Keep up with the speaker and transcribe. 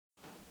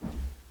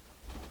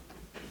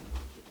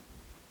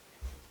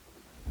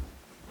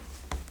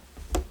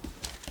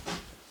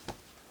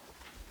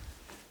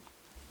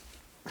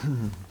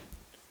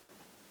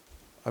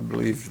I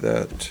believe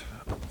that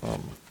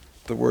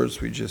the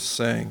words we just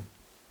sang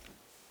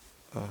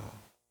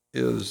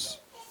is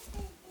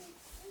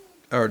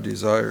our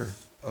desire.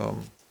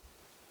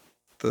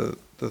 The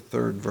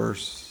third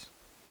verse,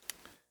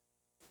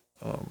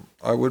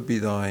 I would be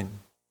thine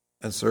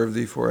and serve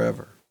thee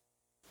forever.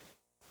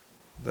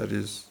 That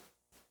is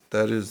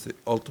the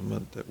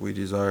ultimate that we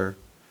desire.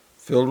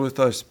 Filled with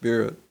thy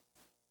spirit,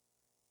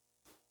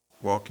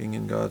 walking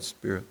in God's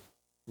spirit,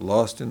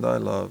 lost in thy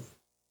love.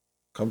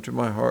 Come to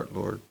my heart,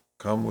 Lord.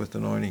 Come with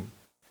anointing.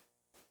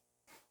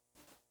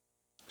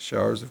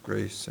 Showers of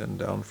grace send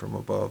down from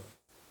above.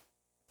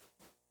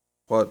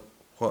 What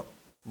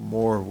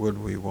more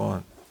would we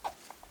want?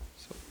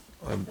 So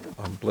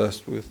I'm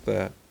blessed with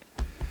that.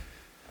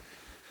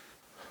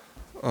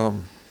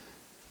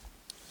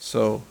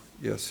 So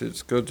yes,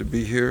 it's good to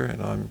be here,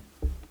 and I'm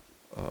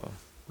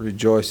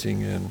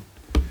rejoicing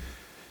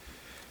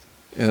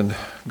in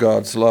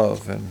God's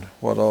love and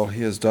what all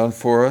He has done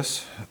for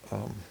us.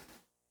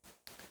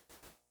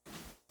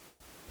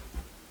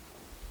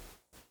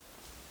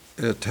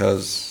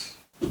 It's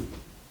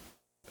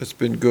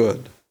been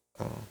good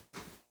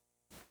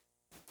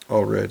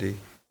already.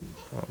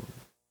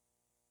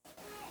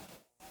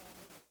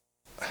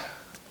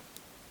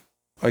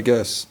 I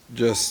guess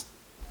just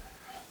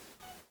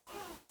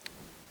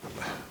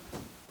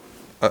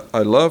I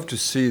love to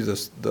see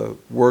the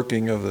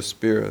working of the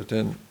Spirit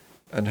and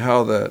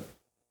how that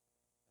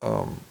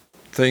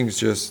things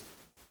just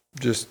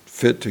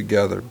fit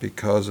together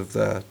because of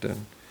that.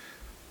 And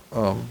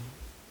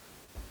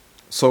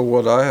so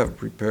what I have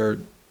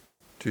prepared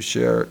to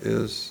share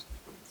is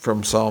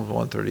from Psalm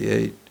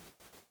 138,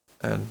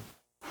 and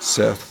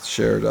Seth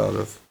shared out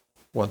of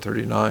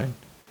 139.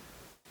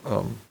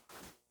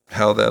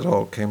 How that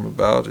all came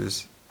about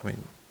is,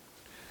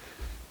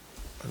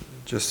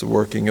 just the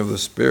working of the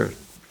Spirit,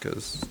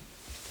 because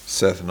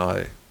Seth and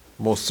I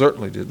most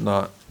certainly did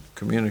not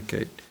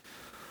communicate.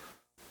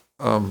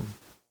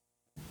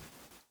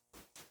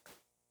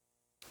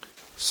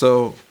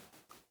 So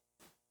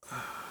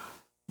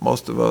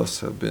most of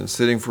us have been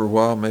sitting for a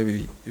while.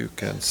 Maybe you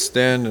can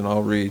stand and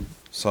I'll read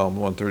Psalm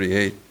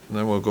 138, and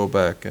then we'll go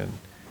back and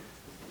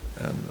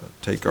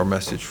take our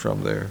message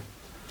from there.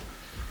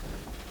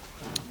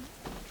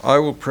 I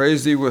will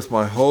praise thee with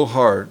my whole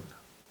heart.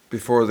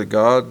 Before the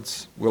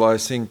gods will I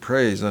sing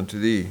praise unto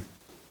thee.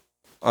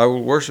 I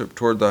will worship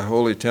toward thy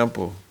holy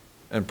temple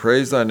and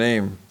praise thy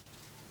name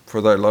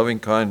for thy loving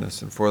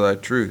kindness and for thy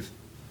truth.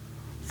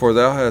 For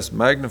thou hast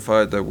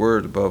magnified thy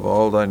word above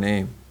all thy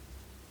name.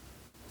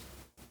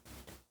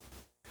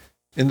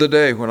 In the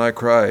day when I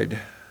cried,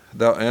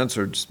 thou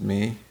answeredst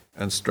me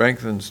and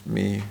strengthenedst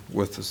me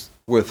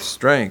with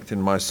strength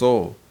in my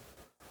soul.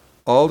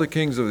 All the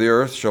kings of the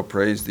earth shall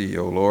praise thee,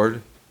 O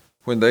Lord,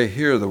 when they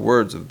hear the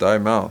words of thy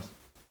mouth.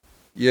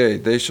 Yea,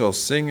 they shall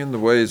sing in the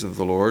ways of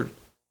the Lord,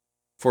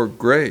 for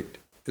great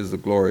is the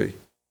glory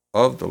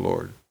of the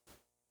Lord.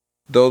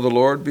 Though the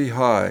Lord be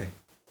high,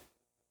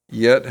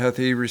 yet hath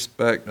he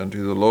respect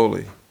unto the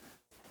lowly,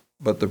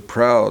 but the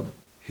proud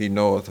he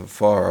knoweth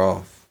afar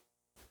off.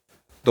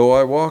 Though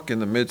I walk in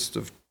the midst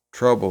of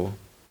trouble,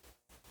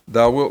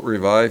 thou wilt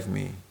revive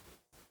me.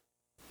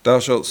 Thou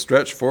shalt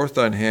stretch forth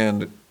thine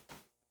hand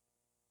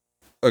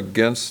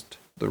against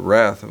the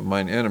wrath of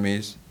mine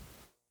enemies,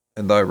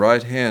 and thy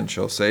right hand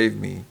shall save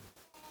me.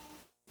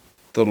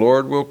 The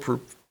Lord will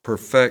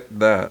perfect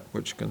that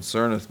which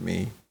concerneth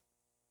me.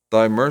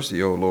 Thy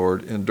mercy, O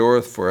Lord,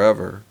 endureth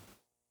forever.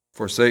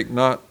 Forsake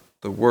not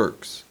the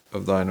works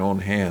of thine own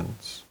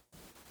hands.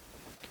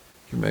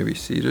 You may be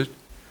seated.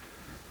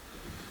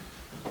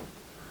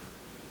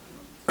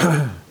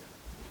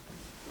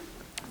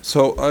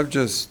 So I've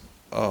just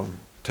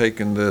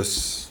taken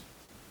this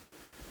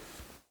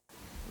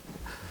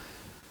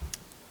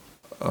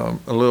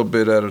a little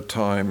bit at a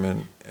time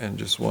and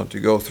just want to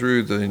go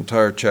through the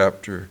entire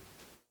chapter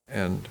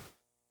and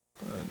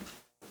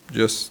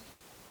just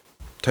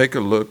take a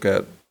look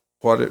at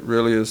what it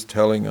really is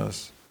telling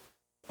us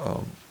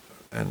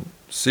and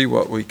see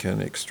what we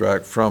can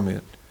extract from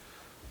it.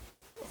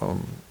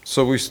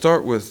 So we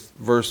start with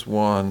verse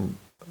 1,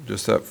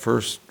 just that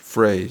first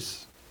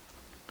phrase,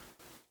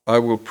 I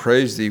will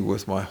praise thee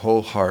with my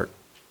whole heart.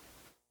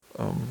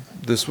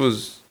 This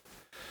was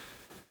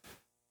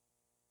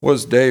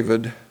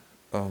David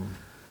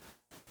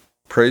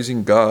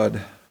praising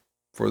God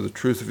for the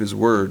truth of his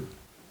word.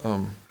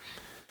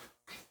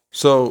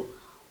 So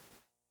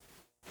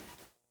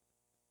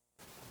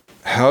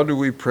how do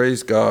we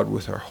praise God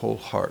with our whole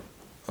heart?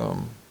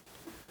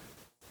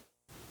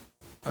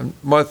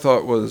 My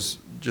thought was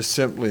just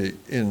simply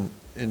in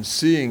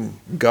seeing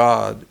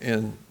God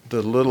in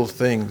the little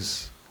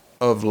things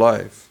of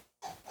life,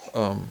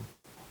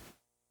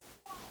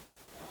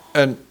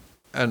 and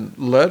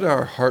let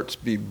our hearts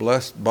be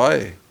blessed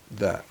by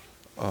that.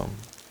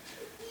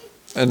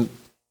 And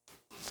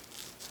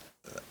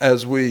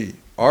as we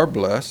are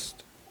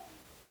blessed,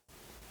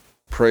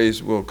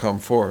 praise will come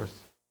forth.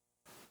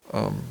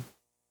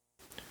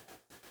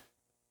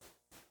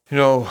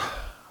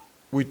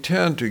 we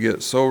tend to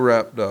get so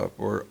wrapped up,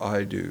 or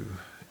I do,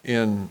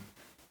 in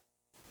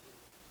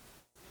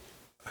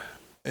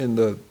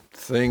the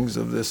things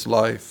of this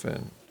life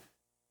and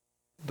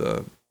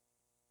the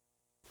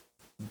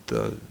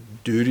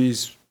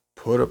duties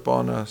put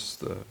upon us,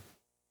 the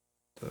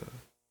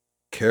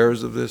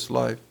cares of this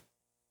life,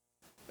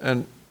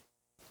 and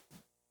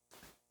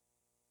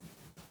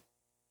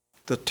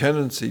the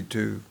tendency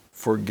to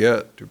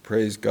forget to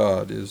praise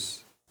God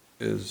is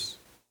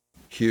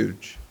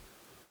huge.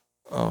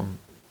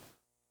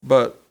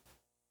 But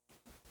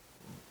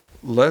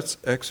let's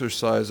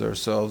exercise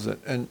ourselves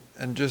and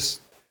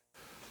just,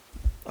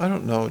 I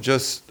don't know,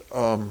 just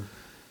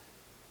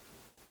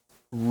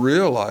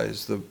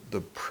realize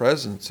the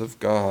presence of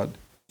God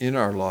in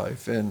our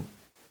life and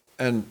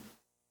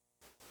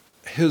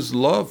His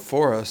love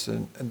for us,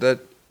 and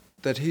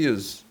that He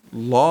is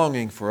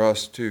longing for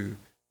us to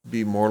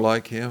be more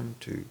like Him,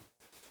 to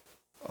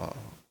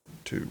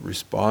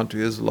respond to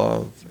His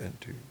love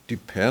and to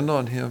depend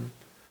on Him.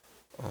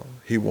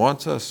 He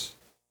wants us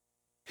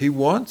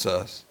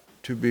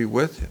to be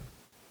with Him.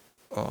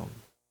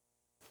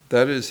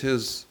 That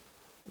is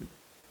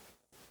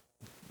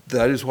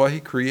why He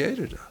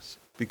created us,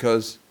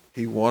 because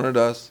He wanted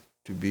us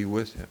to be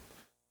with Him.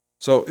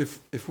 So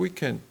if we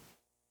can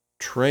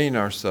train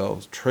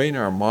ourselves, train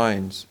our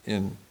minds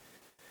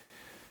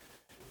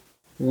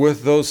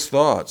with those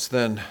thoughts,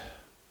 then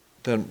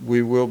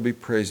we will be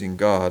praising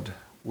God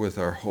with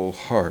our whole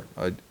heart.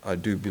 I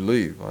do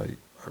believe. I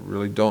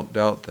really don't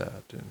doubt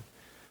that. And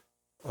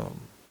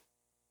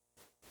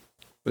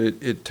but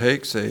it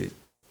takes a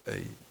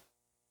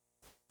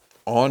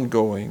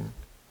ongoing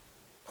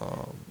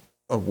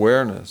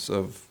awareness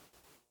of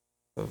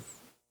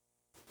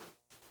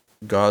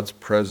God's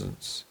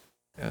presence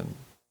and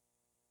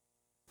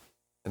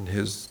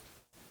His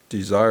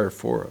desire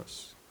for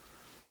us.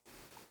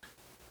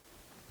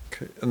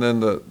 Okay, and then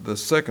the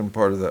second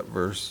part of that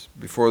verse,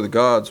 before the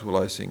gods will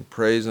I sing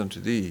praise unto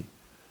thee.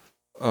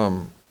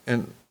 And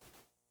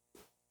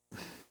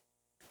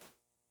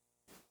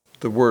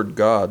the word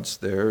gods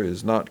there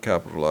is not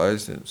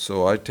capitalized, and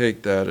so I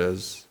take that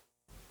as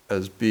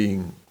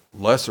being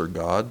lesser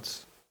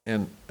gods.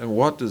 And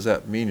what does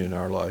that mean in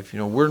our life?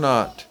 We're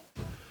not,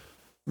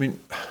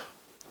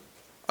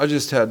 I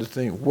just had to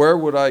think, where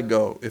would I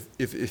go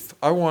if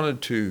I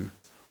wanted to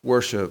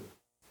worship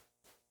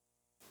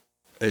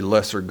a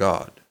lesser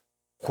god?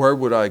 Where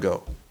would I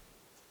go?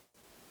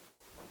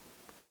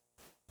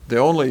 The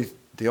only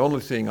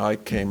thing I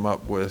came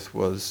up with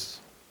was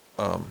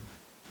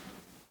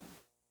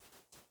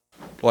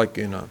like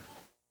in a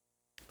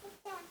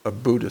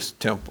Buddhist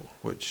temple,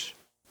 which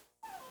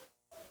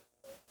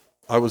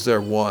I was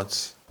there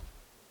once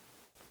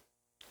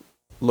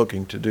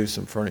looking to do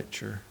some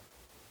furniture,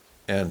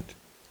 and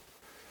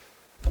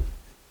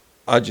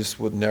I just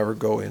would never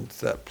go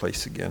into that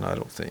place again, I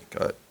don't think.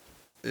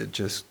 It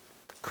just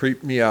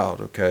creeped me out,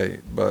 okay?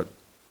 But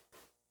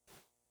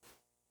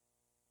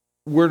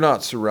we're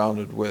not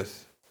surrounded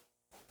with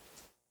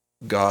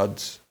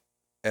gods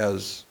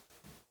as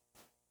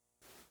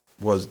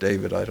was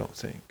David, I don't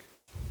think.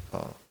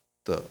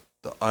 The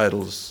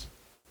idols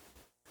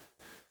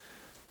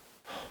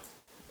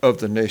of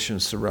the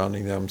nations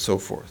surrounding them, so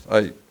forth.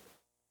 I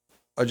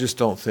just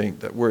don't think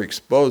that we're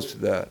exposed to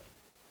that.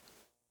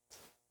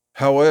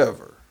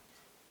 However,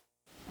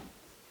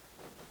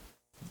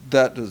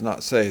 that does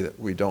not say that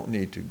we don't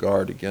need to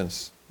guard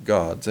against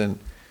gods. And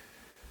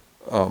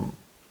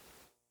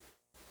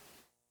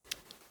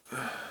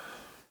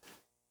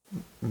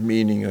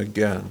meaning,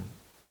 again,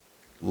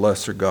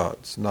 lesser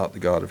gods, not the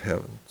God of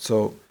heaven.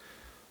 So,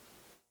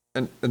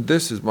 and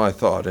this is my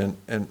thought,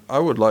 and I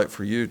would like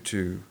for you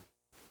to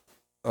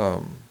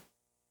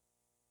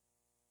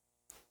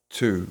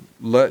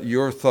let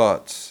your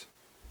thoughts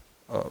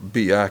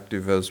be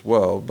active as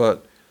well.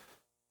 But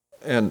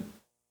and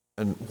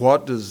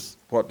what does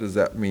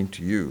that mean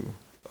to you?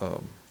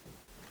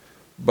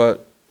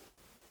 But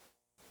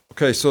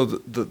okay, so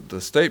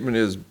the statement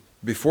is,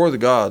 before the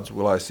gods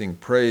will I sing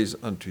praise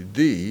unto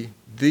thee,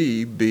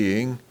 thee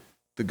being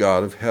the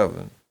God of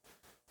heaven.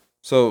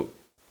 So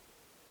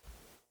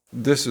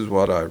this is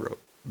what I wrote.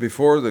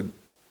 Before,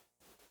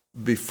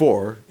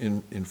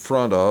 in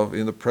front of,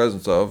 in the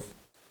presence of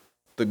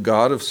the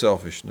God of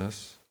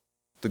selfishness,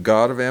 the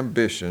God of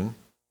ambition,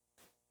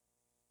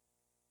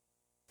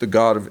 the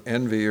God of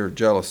envy or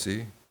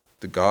jealousy,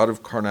 the God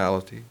of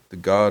carnality, the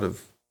God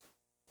of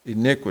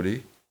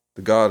iniquity,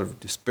 the God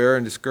of despair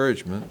and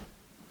discouragement,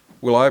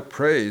 will I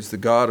praise the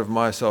God of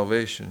my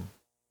salvation,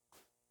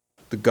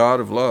 the God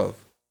of love,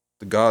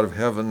 the God of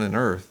heaven and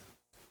earth,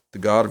 the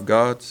God of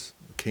gods,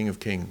 the King of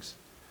kings.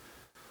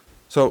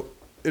 So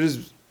it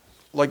is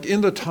like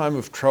in the time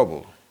of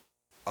trouble,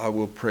 I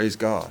will praise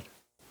God.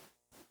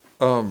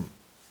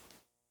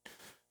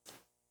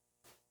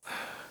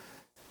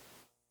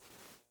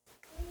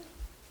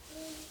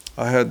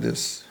 I had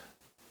this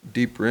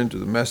deeper into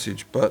the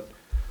message, but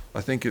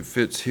I think it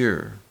fits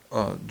here.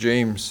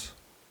 James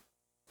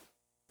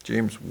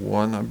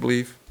 1, I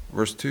believe,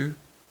 verse 2.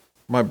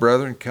 My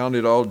brethren, count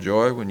it all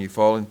joy when you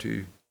fall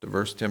into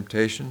diverse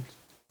temptations.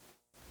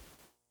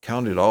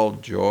 Count it all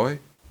joy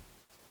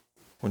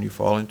when you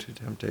fall into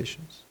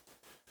temptations.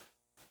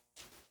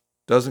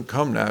 Doesn't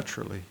come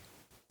naturally.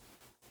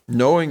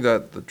 Knowing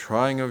that the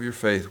trying of your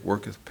faith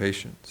worketh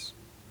patience,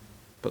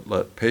 but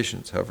let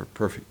patience have her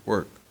perfect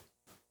work.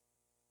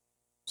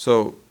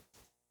 So,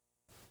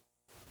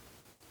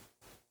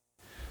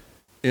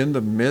 in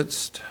the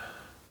midst,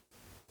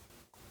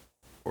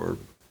 or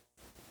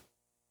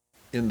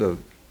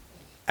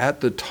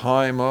at the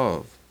time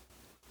of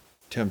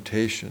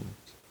temptation,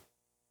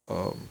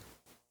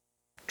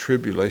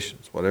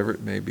 tribulations, whatever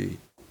it may be,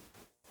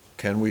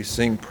 can we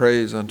sing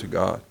praise unto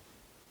God?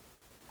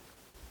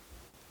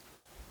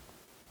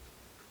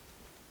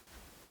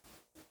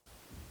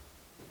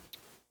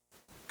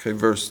 Okay,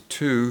 verse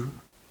 2,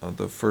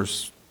 the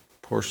first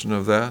portion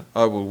of that.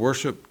 I will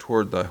worship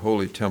toward thy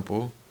holy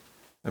temple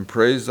and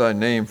praise thy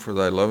name for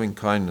thy loving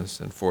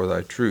kindness and for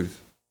thy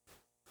truth.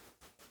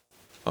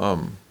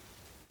 I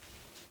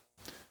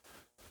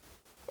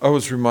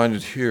was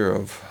reminded here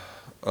of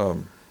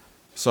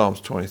Psalms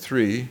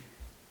 23.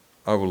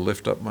 I will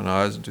lift up mine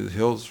eyes into the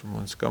hills from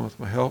whence cometh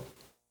my help.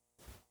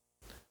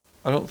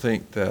 I don't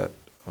think that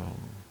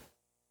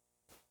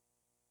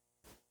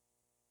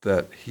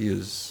that he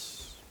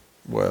is,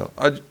 well,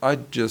 I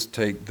just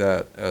take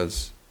that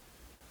as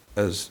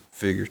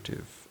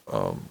figurative.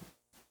 I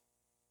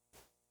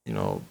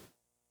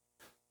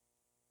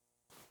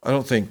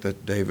don't think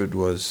that David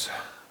was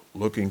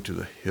looking to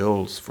the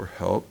hills for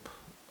help.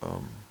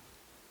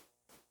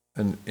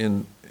 And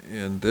in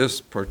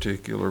this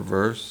particular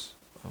verse,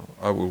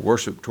 I will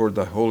worship toward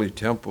thy holy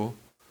temple.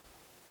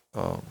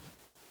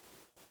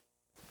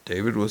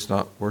 David was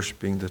not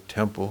worshiping the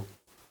temple,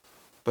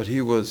 but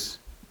he was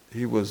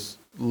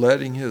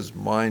letting his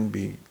mind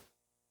be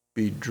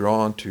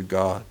drawn to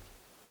God.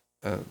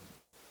 And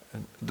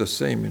the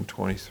same in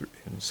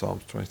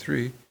Psalms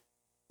 23.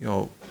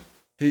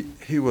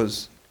 He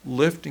was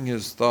lifting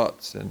his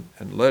thoughts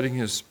and letting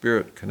his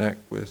spirit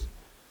connect with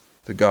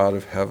the God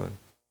of heaven.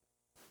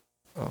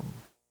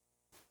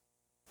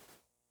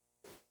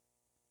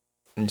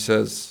 And he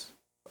says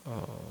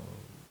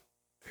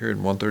here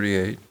in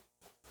 138,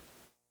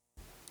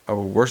 I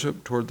will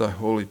worship toward thy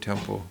holy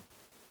temple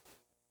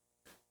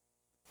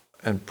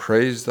and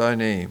praise thy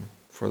name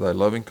for thy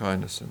loving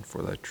kindness and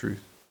for thy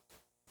truth.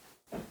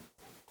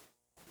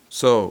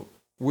 So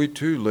we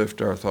too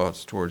lift our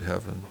thoughts toward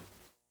heaven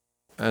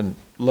and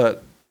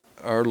let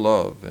our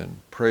love and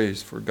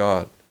praise for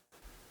God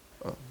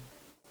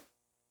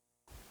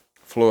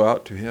flow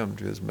out to him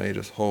who has made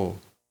us whole.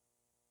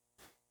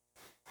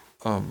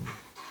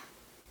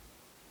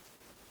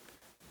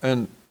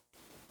 And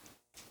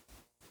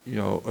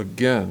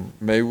again,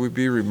 may we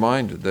be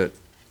reminded that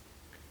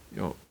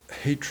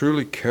he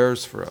truly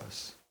cares for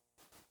us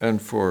and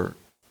for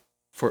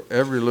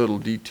every little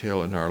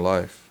detail in our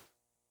life.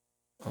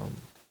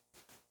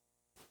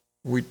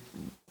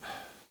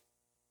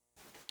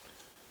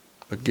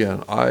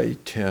 I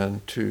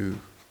tend to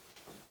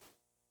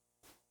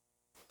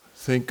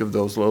think of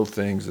those little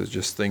things as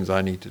just things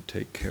I need to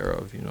take care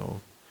of,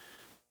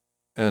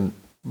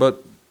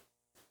 but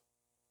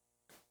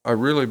I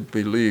really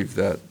believe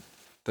that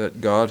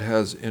God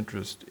has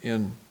interest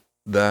in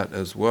that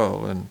as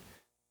well,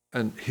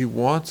 and he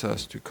wants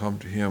us to come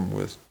to him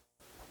with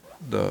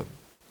the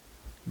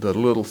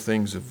little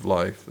things of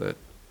life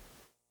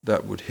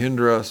that would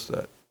hinder us,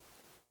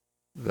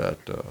 that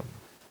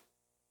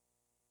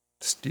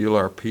steal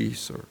our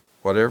peace or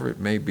whatever it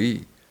may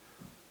be.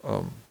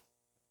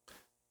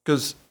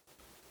 Because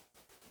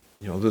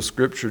the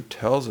scripture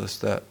tells us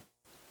that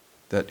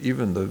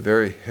even the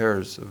very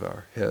hairs of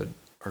our head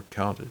are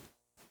counted.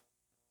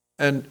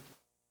 And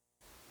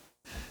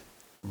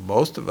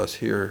most of us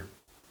here,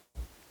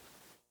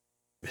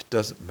 it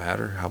doesn't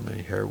matter how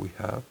many hair we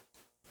have.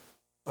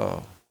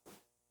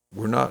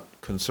 We're not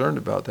concerned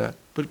about that,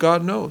 but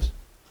God knows.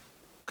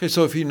 Okay,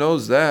 so if he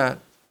knows that,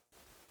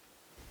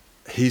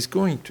 he's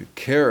going to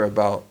care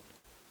about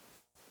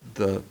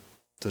the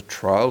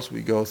trials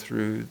we go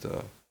through,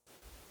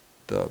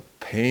 the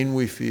pain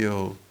we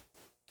feel,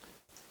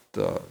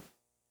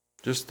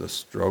 just the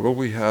struggle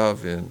we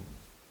have in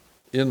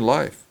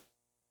life.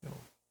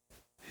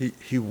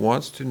 He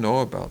wants to know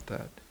about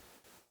that.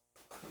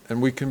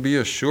 And we can be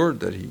assured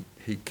that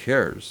he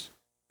cares.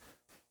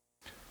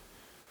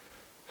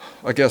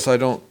 I guess I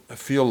don't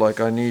feel like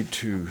I need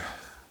to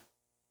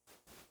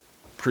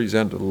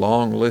present a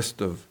long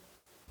list of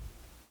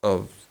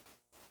the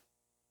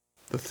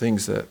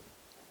things that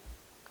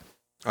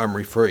I'm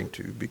referring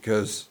to,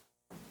 because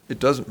it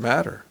doesn't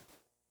matter.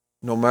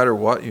 No matter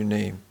what you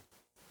name,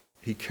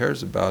 he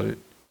cares about it,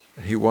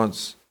 and he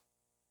wants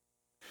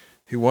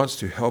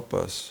to help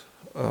us.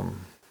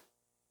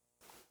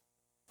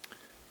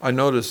 I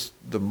noticed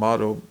the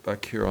motto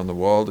back here on the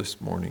wall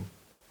this morning.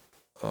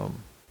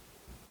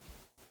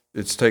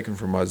 It's taken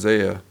from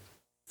Isaiah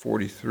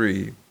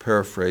 43,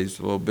 paraphrased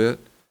a little bit.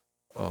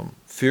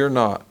 Fear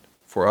not,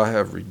 for I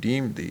have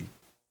redeemed thee.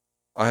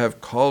 I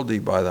have called thee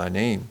by thy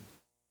name.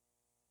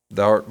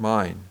 Thou art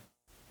mine.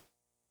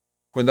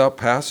 When thou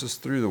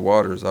passest through the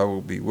waters, I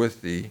will be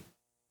with thee,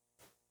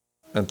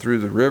 and through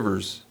the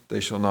rivers, they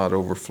shall not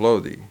overflow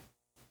thee.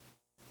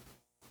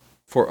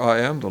 For I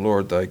am the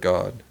Lord thy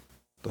God,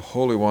 the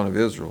Holy One of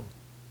Israel,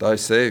 thy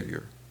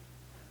Savior.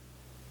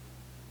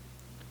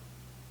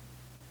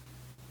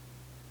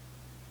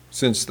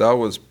 Since thou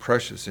wast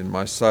precious in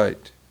my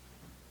sight,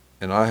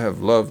 and I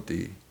have loved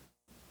thee,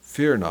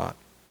 fear not,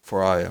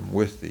 for I am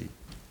with thee.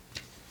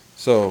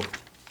 So,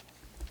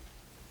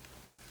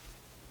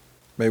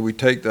 may we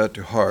take that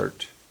to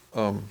heart.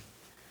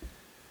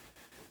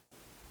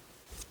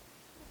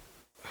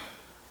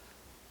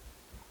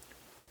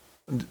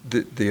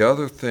 The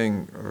other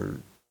thing, or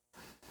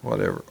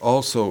whatever,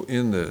 also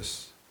in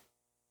this,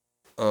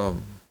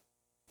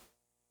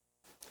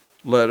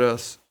 let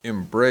us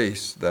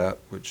embrace that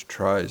which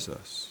tries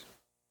us.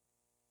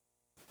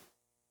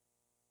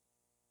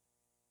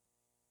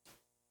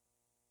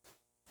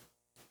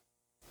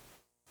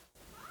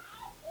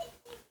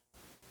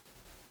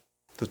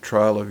 The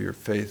trial of your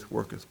faith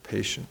worketh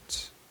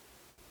patience.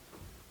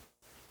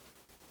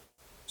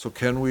 So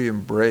can we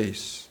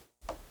embrace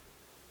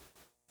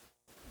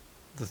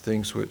the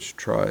things which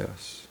try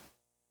us?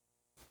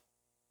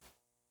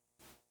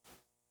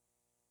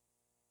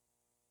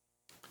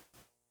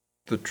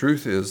 The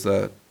truth is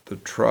that the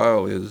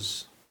trial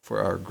is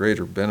for our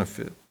greater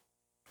benefit.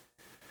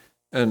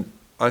 And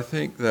I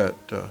think that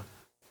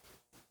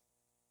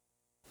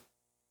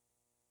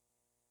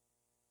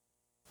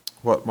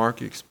what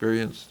Mark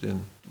experienced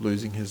in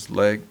losing his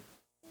leg,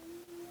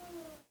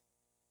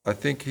 I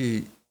think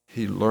he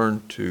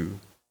learned to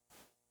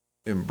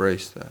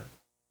embrace that.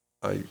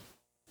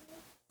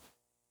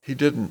 He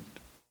didn't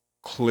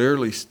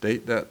clearly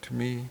state that to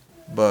me,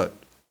 but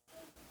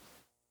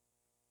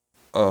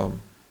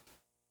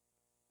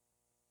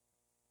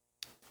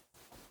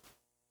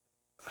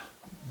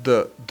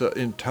the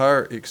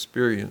entire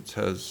experience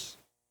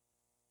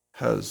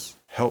has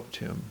helped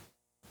him.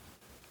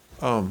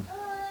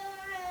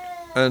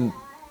 And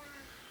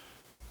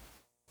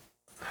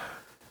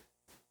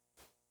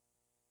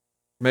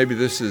maybe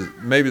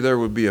there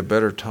would be a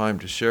better time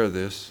to share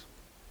this,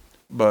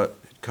 but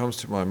it comes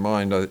to my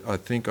mind. I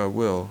think I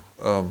will.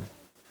 I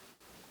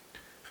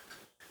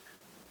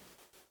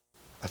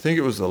think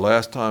it was the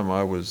last time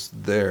I was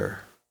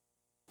there.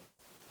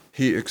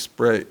 He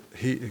expressed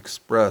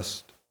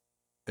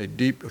a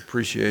deep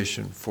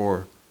appreciation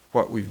for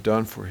what we've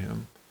done for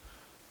him.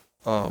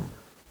 And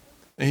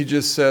he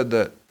just said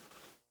that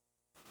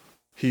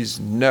he's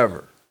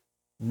never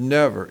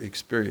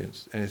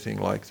experienced anything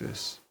like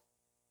this.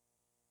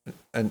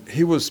 And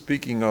he was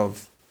speaking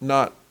of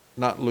not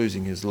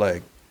losing his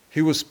leg.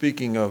 He was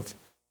speaking of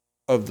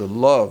the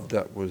love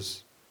that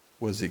was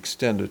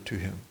extended to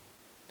him.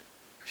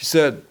 He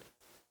said,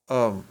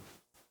 my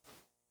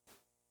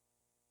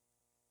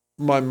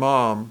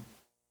mom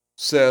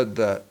said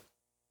that,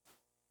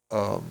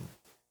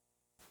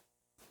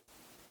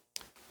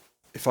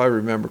 if I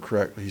remember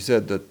correctly, he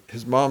said that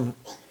his mom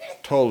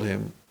told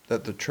him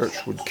that the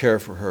church would care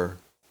for her,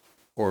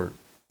 or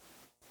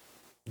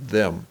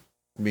them,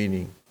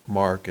 meaning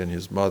Mark and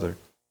his mother.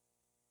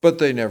 But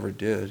they never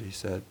did, he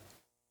said.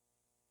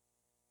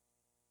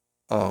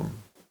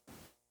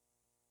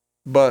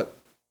 But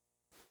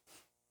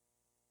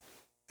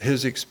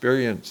his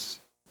experience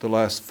the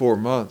last 4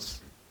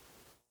 months,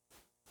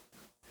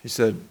 he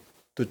said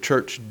the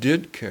church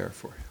did care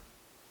for him.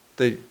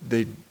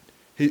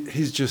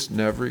 He's just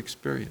never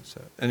experienced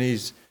that. And he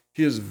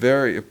is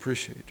very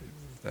appreciative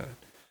of that.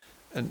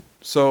 And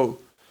so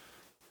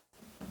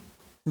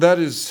that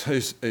is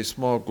a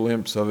small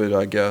glimpse of it,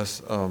 I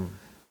guess.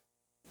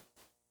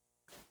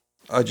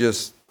 I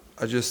just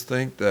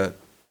think that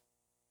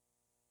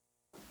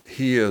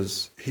he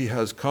has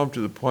come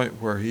to the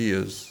point where he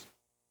is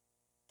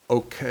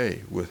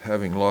okay with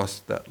having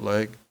lost that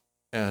leg,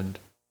 and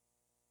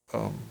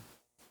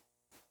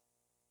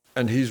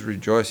he's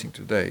rejoicing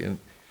today,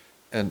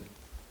 and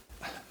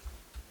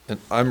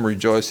I'm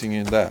rejoicing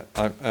in that.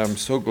 I'm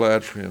so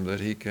glad for him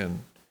that he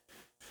can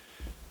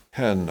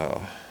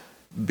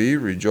be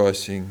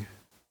rejoicing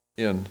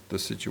in the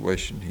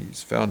situation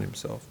he's found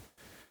himself.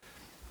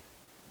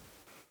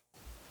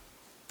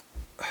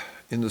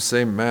 In the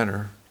same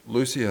manner,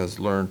 Lucy has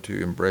learned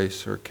to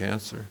embrace her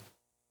cancer.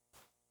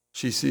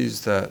 She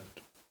sees that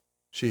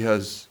she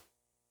has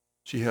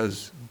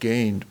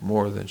gained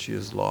more than she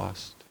has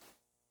lost.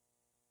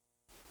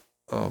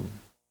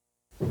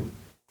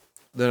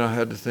 Then I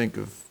had to think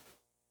of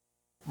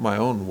my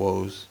own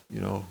woes,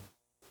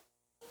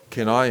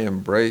 Can I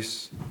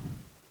embrace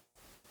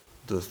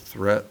the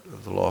threat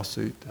of the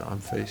lawsuit that I'm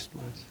faced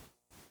with?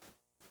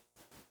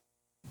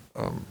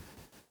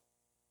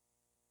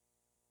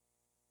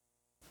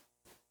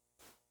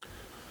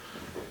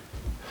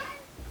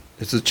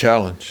 It's a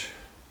challenge,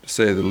 to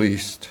say the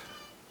least.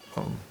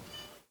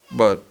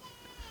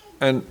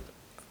 And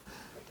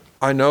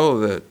I know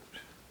that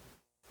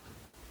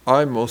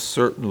I most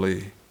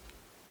certainly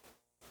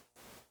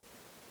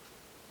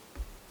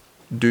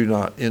do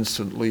not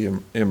instantly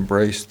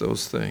embrace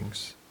those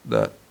things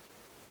that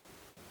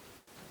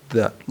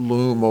that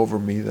loom over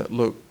me that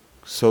look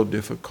so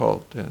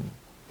difficult and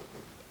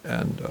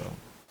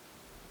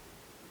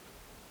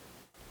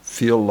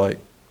feel like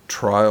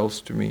trials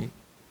to me.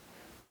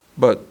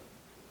 But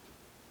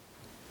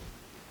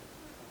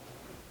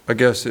I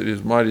guess it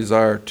is my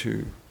desire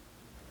to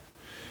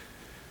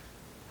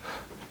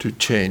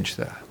change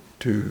that,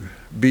 to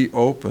be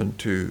open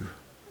to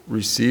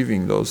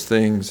receiving those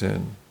things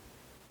and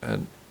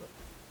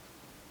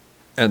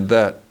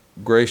that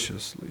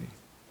graciously.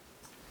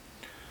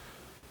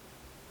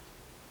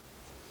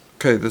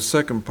 Okay, the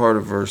second part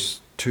of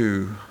verse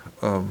 2,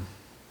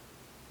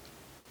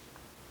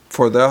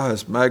 for thou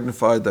hast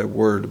magnified thy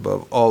word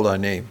above all thy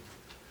name.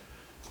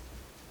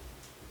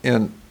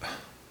 And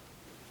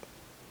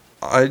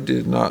I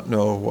did not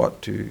know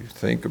what to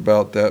think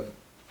about that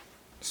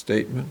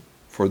statement.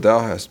 For thou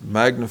hast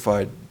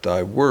magnified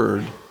thy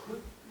word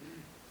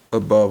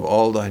above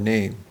all thy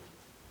name.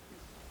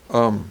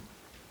 So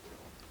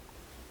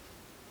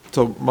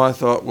my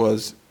thought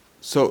was,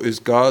 so is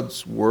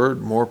God's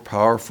word more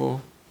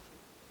powerful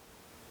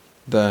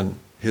than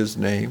his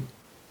name?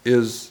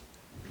 Is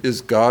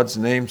God's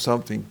name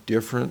something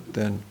different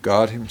than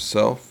God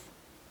himself?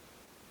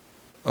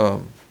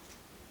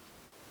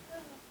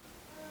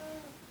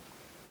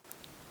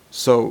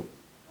 So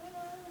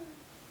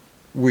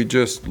we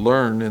just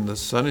learned in the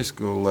Sunday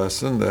school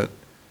lesson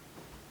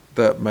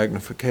that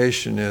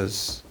magnification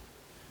is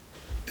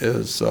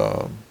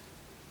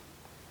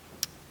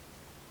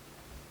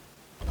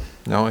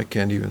now I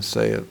can't even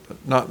say it, but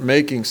not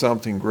making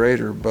something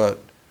greater, but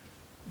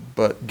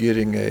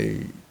getting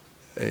a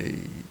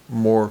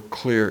more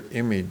clear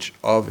image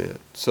of it.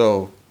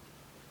 So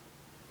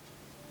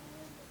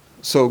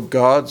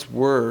God's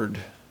word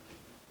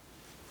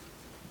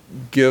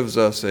gives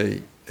us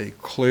a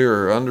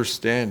clearer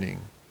understanding,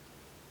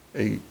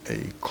 a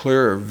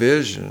clearer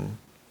vision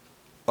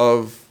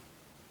of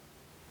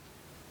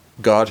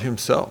God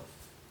himself.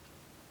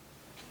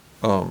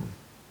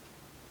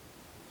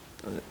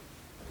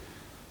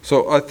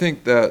 So I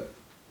think that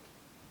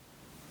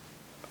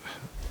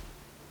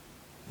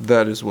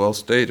is well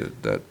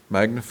stated, that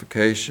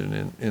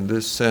magnification in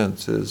this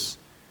sense is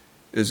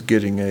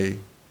getting a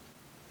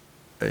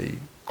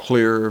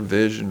clearer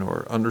vision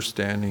or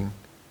understanding,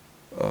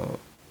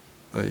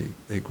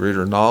 a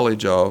greater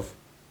knowledge of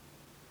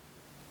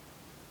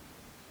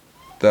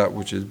that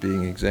which is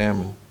being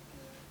examined.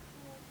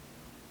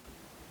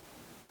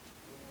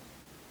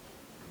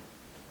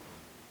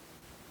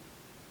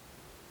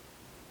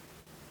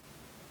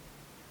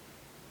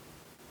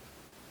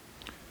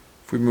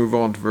 If we move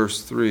on to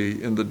verse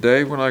 3, in the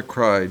day when I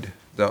cried,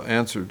 thou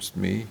answeredst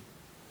me,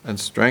 and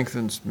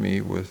strengthenedst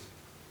me with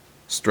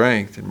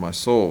strength in my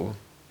soul.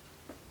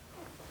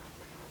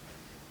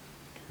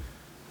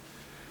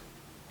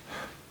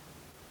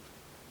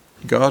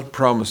 God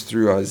promised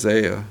through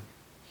Isaiah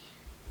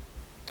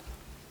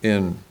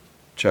in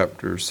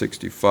chapter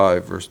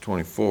 65, verse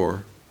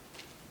 24,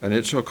 and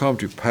it shall come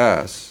to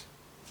pass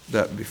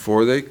that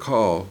before they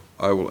call,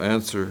 I will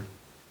answer,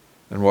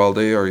 and while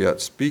they are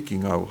yet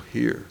speaking, I will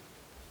hear.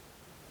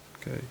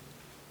 Okay.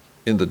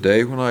 In the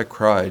day when I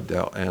cried,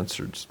 thou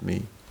answeredst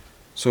me.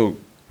 So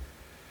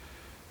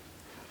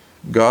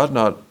God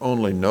not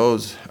only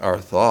knows our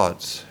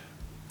thoughts,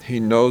 he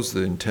knows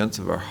the intents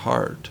of our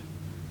heart.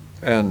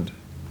 And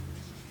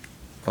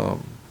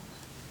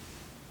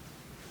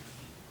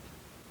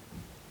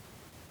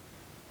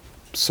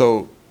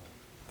so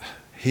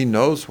he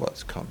knows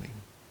what's coming.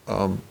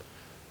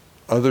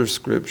 Other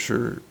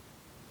scripture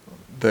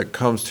that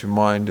comes to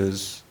mind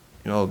is,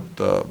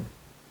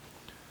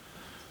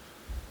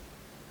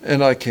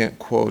 and I can't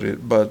quote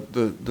it, but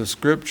the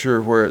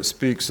scripture where it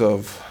speaks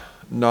of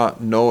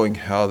not knowing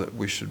how that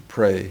we should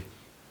pray,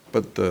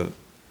 but the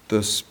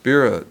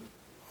Spirit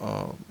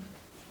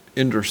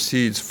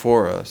intercedes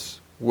for us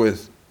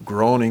with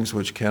groanings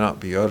which cannot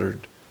be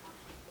uttered.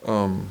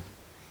 In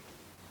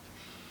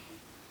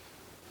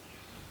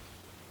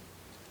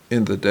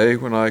the day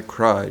when I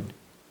cried,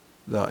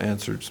 thou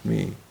answeredst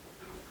me.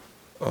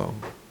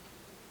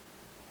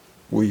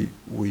 We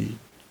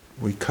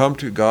come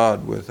to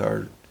God with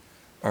our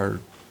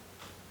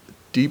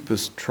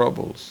deepest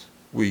troubles.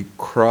 We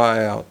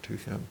cry out to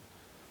him.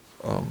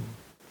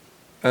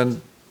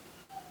 And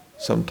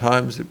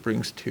sometimes it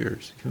brings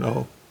tears,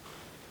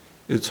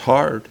 It's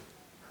hard.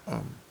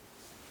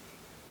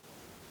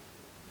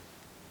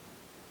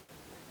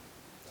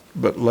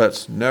 But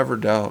let's never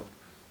doubt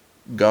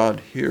God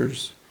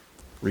hears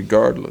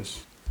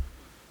regardless.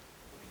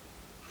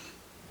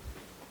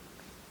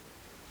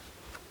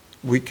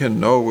 We can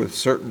know with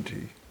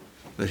certainty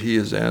that he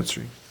is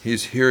answering.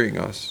 He's hearing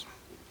us.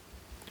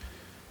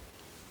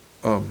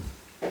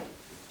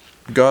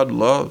 God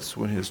loves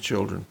when his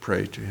children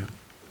pray to him.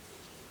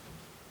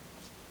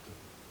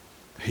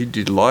 He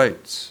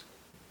delights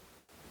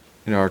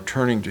in our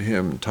turning to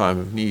him in time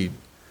of need.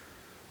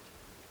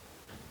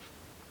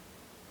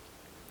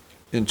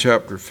 In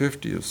chapter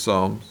 50 of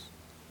Psalms,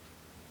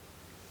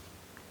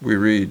 we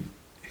read,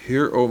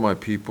 Hear, O my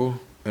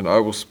people, and I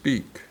will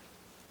speak,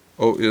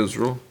 O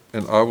Israel,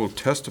 and I will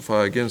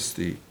testify against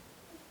thee.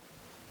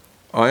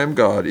 I am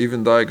God,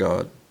 even thy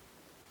God.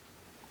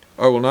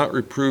 I will not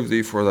reprove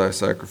thee for thy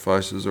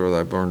sacrifices or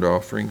thy burnt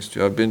offerings to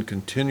have been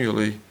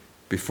continually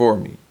before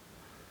me.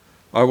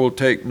 I will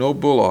take no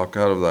bullock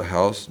out of thy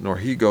house, nor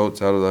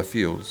he-goats out of thy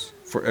fields.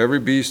 For every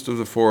beast of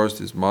the forest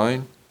is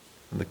mine,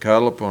 and the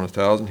cattle upon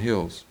 1,000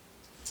 hills.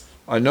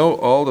 I know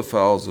all the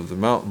fowls of the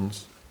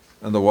mountains,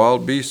 and the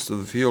wild beasts of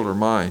the field are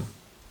mine.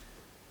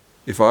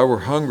 If I were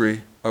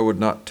hungry, I would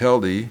not tell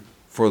thee,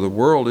 for the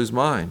world is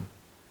mine,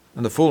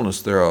 and the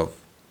fullness thereof.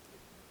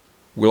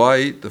 Will I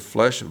eat the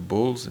flesh of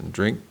bulls and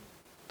drink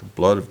the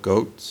blood of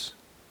goats?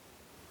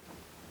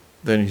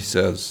 Then he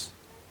says,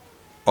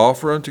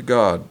 offer unto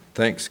God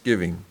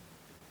thanksgiving,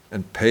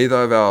 and pay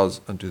thy vows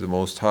unto the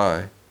Most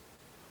High,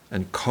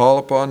 and call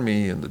upon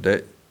me in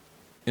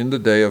the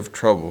day of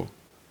trouble.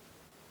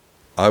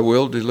 I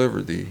will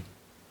deliver thee,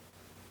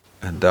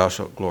 and thou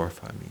shalt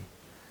glorify me.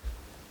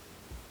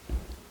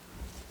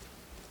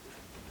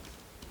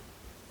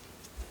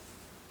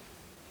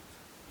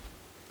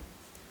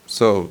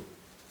 So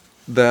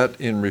that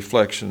in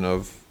reflection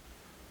of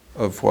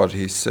what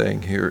he's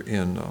saying here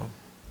in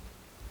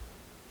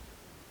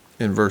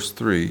verse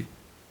 3,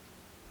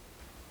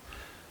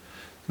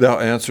 thou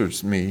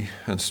answerest me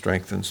and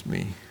strengthenest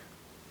me.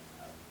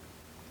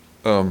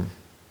 In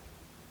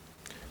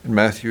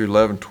Matthew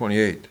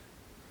 11:28,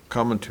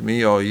 come unto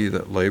me, all ye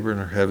that labor and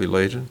are heavy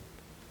laden,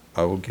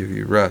 I will give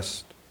you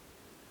rest.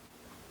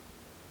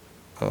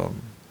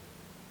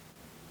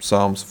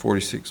 Psalms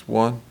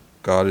 46:1,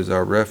 God is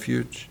our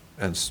refuge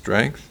and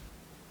strength,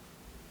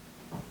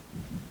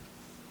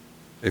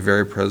 a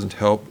very present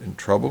help in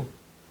trouble.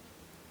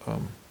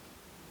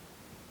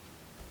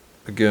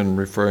 Again,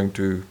 referring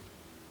to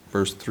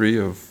verse 3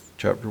 of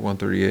chapter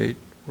 138,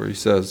 where he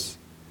says,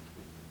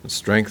 it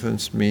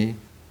strengthens me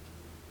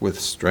with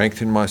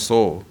strength in my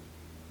soul.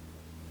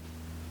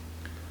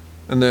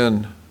 And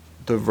then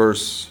the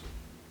verse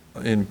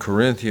in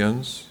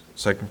Corinthians,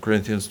 2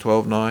 Corinthians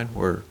 12:9,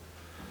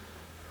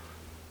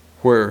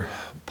 where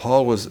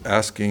Paul was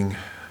asking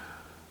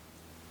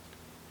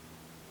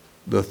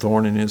the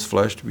thorn in his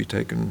flesh to be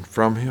taken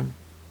from him,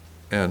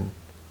 and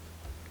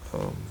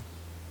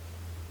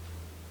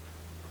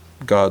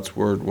God's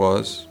word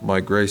was,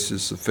 my grace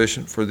is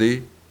sufficient for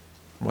thee,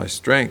 my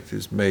strength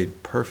is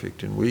made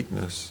perfect in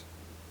weakness.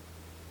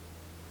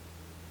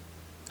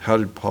 How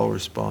did Paul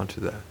respond to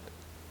that?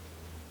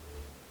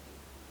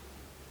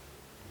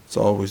 It's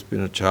always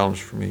been a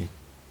challenge for me.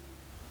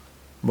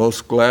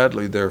 Most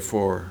gladly,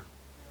 therefore,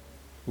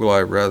 will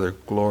I rather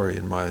glory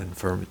in my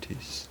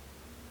infirmities.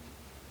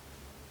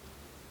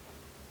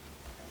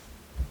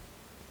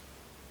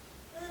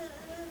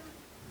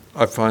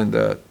 I find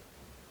that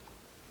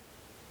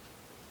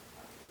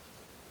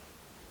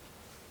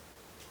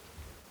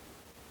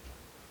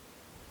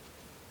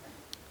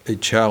a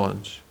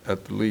challenge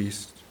at the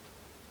least.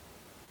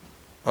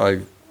 I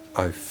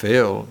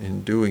fail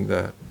in doing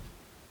that,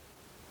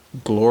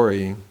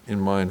 glorying in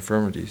my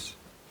infirmities.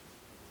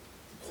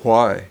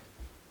 Why?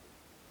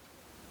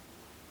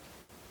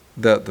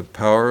 That the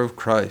power of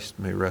Christ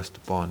may rest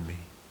upon me.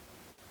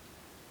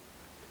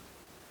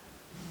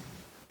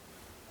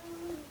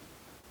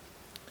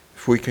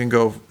 If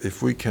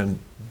we can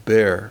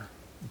bear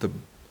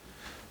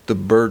the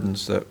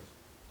burdens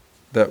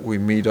that we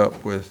meet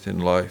up with in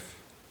life,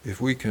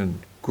 if we can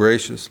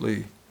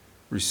graciously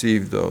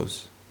receive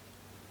those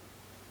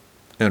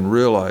and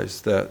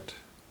realize that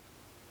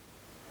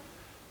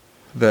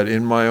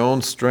in my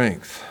own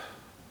strength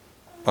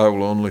I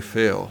will only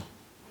fail,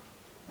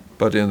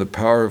 but in the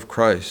power of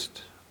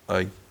Christ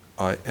I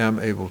am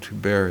able to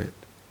bear it.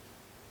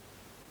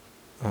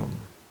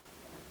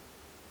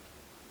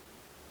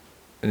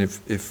 And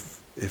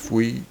if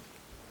we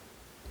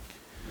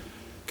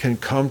can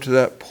come to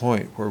that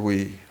point where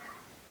we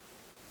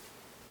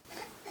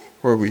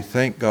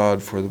thank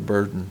God for the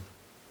burden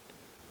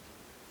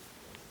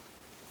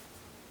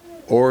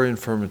or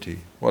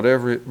infirmity,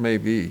 whatever it may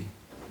be,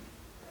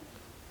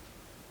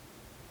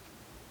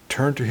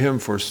 turn to Him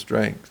for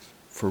strength,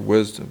 for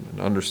wisdom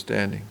and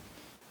understanding,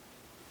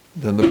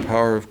 then the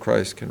power of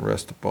Christ can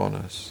rest upon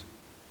us,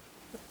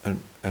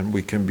 and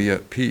we can be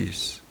at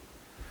peace.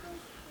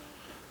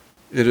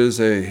 It is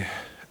a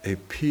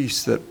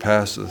peace that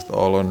passeth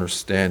all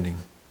understanding.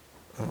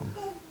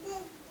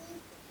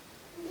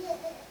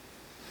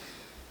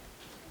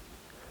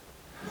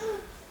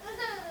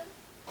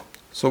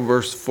 So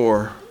verse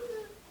 4,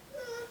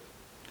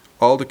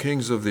 all the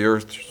kings of the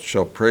earth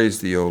shall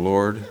praise thee, O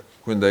Lord,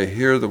 when they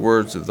hear the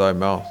words of thy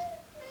mouth.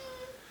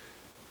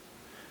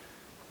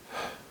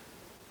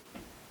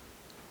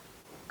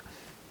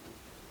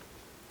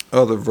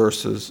 Other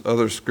verses,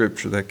 other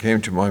scripture that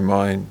came to my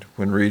mind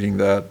when reading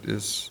that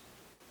is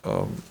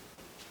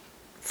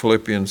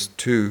Philippians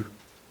 2,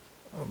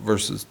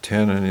 verses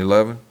 10 and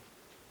 11,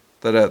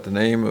 that at the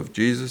name of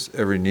Jesus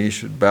every knee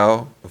should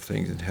bow, of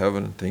things in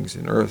heaven and things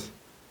in earth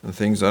and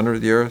things under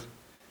the earth,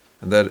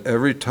 and that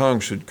every tongue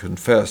should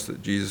confess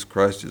that Jesus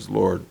Christ is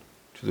Lord,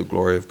 to the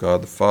glory of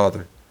God the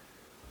Father.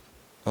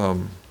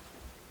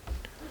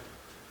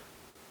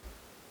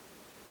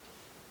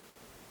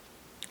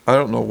 I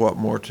don't know what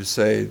more to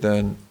say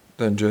than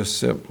just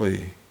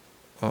simply,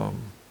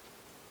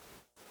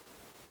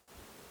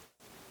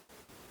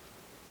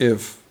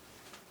 if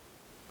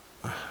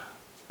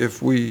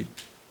we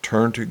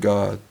turn to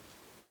God,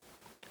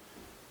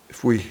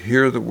 if we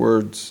hear the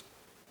words,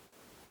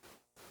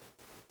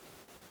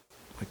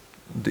 like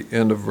the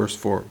end of verse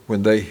 4,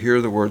 when they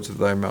hear the words of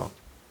thy mouth,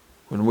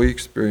 when we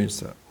experience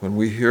that, when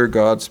we hear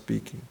God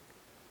speaking,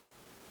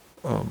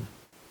 and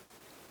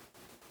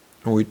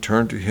we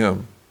turn to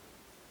Him,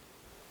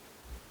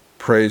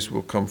 praise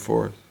will come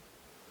forth.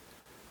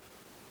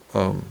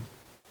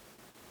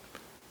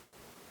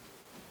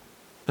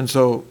 And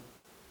so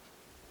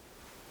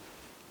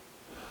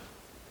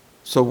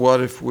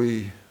what if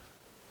we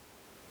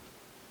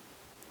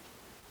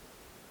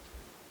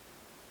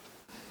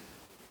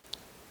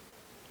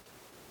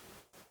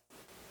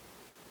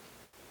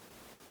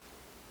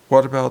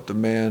what about the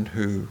man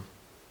who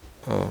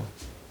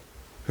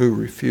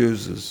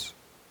refuses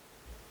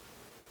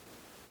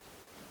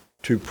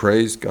to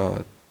praise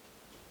God?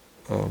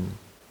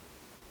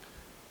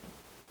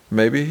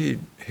 Maybe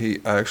he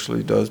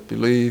actually does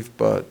believe,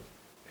 but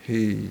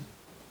he,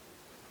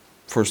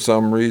 for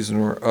some reason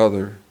or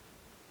other,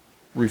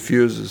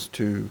 refuses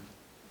to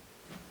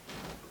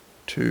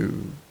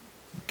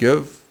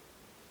give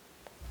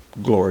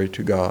glory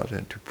to God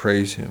and to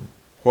praise Him.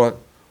 What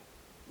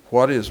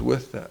is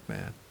with that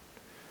man?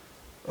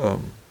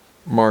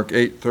 Mark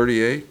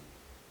 8:38,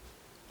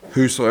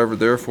 whosoever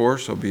therefore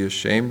shall be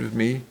ashamed of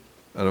me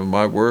and of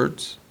my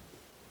words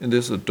in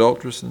this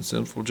adulterous and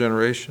sinful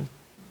generation,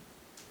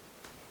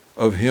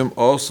 of him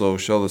also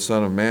shall the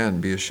Son of Man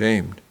be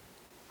ashamed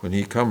when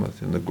he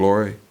cometh in the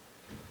glory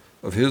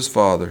of his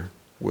Father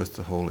with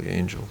the holy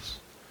angels.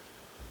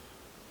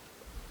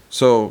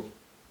 So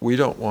we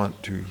don't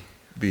want to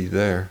be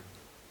there,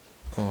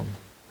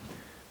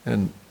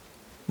 and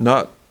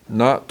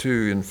not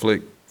to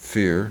inflict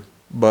fear,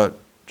 but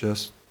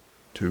just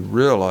to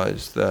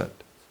realize that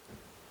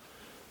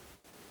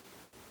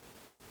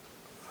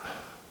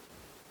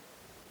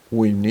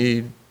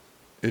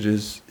it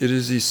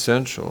is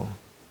essential.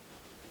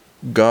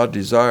 God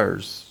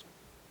desires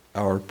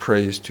our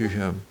praise to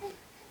Him,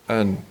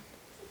 and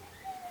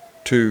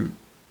to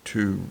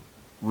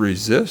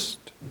resist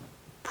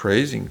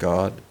praising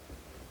God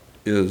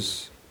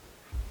is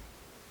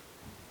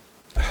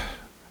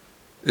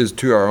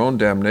to our own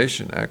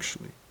damnation,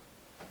 actually.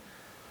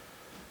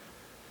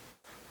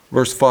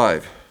 Verse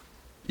 5,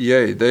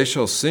 yea, they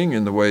shall sing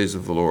in the ways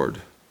of the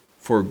Lord,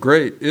 for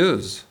great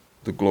is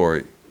the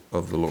glory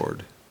of the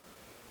Lord,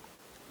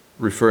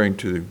 referring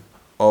to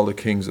all the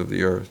kings of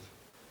the earth.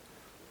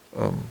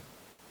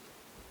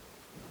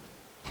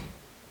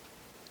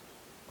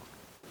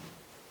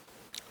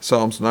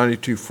 Psalms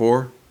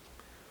 92:4,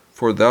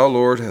 for thou,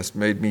 Lord, hast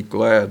made me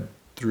glad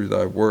through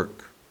thy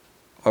work.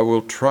 I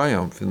will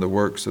triumph in the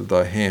works of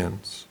thy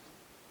hands.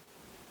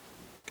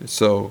 Okay,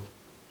 so,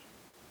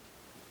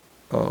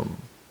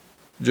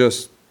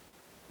 just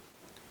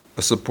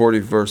a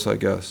supportive verse, I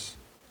guess,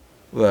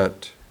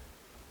 that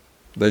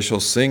they shall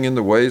sing in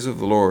the ways of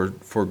the Lord,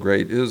 for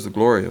great is the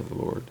glory of the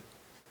Lord.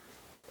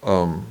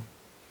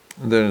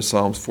 And then in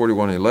Psalms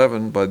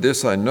 41:11, by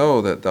this I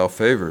know that thou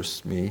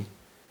favorest me,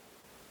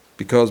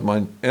 because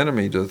mine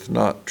enemy doth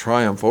not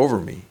triumph over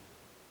me.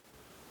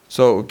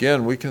 So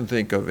again, we can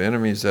think of our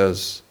enemies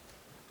as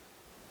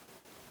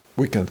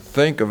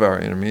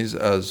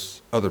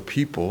other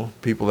people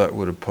that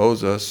would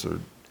oppose us or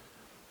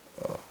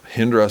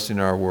hinder us in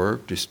our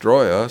work,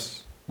 destroy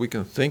us. We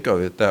can think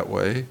of it that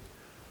way.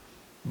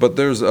 But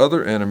there's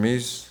other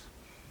enemies,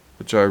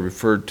 which I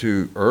referred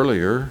to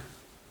earlier,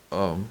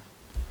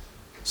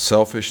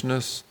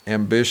 selfishness,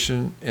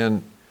 ambition,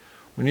 and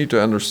we need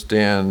to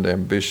understand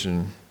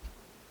ambition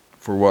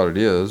for what it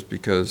is,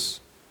 because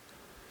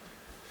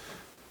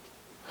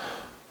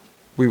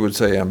we would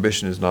say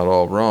ambition is not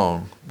all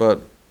wrong,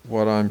 but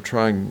what I'm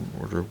trying,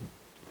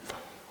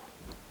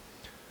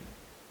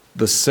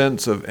 the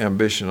sense of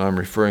ambition I'm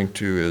referring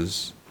to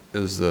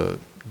is the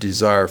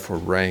desire for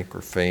rank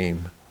or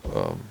fame,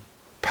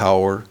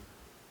 power.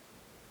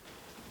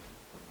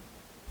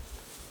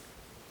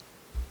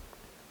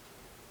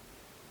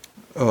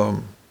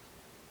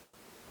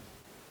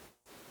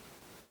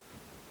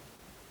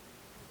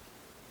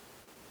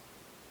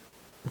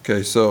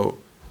 Okay, so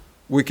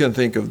we can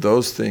think of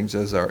those things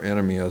as our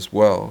enemy as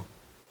well.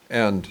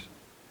 And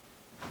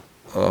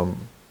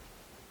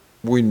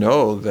we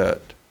know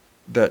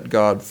that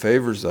God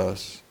favors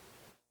us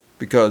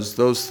because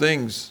those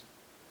things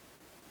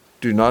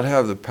do not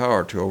have the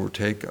power to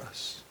overtake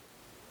us.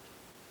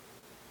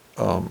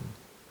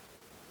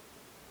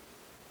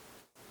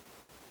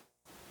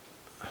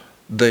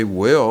 They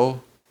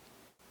will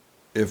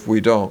if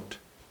we don't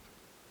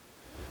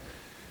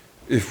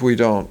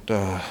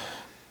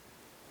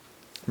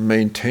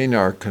maintain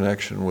our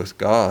connection with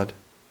God,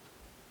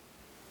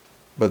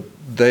 but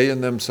they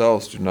in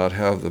themselves do not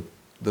have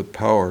the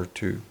power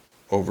to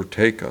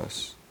overtake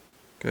us.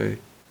 Okay?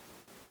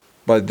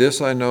 By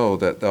this I know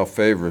that thou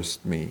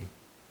favorest me,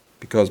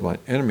 because my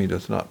enemy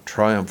does not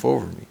triumph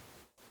over me.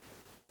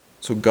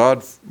 So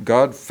God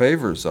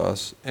favors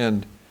us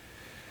and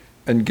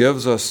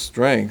gives us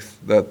strength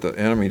that the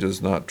enemy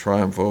does not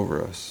triumph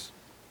over us.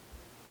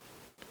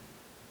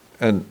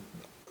 And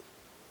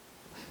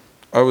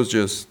I was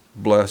just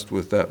blessed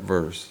with that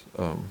verse,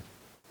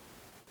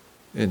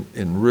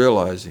 in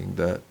realizing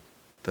that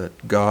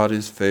God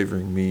is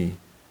favoring me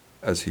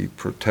as he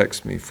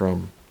protects me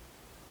from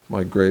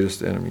my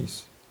greatest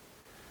enemies.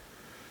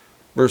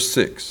 Verse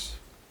 6,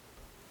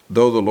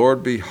 though the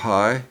Lord be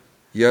high,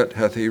 yet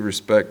hath he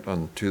respect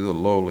unto the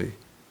lowly,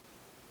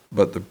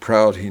 but the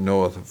proud he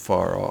knoweth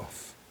afar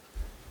off.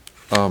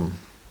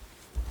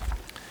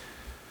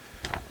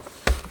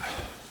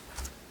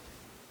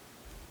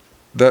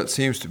 That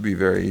seems to be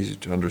very easy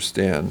to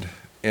understand.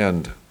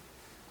 And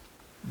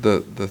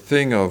the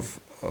thing of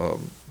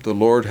the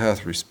Lord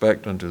hath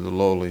respect unto the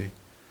lowly,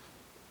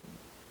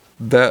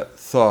 that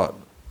thought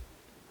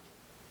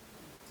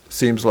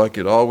seems like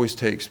it always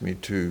takes me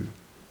to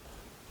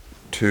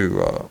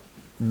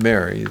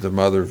Mary, the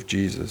mother of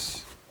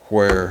Jesus,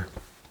 where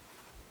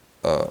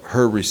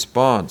her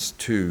response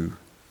to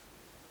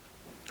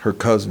her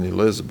cousin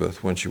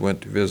Elizabeth when she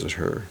went to visit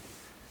her.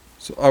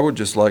 So I would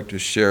just like to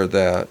share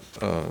that.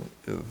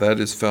 That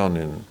is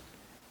found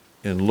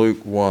in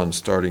Luke 1,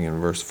 starting in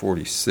verse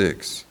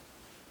 46.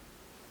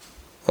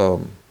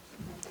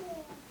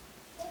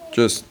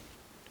 Just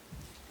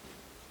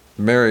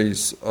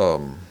Mary's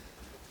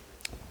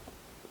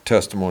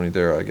testimony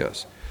there, I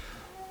guess.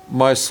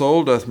 My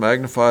soul doth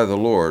magnify the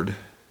Lord,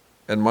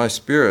 and my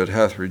spirit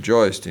hath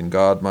rejoiced in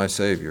God my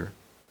Saviour.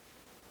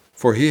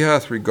 For he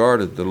hath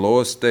regarded the low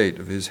estate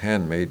of his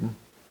handmaiden.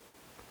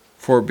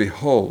 For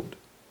behold,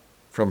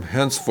 from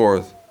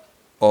henceforth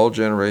all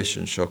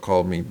generations shall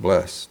call me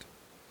blessed.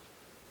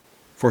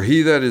 For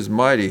he that is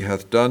mighty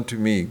hath done to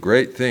me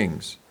great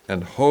things,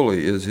 and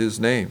holy is his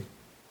name.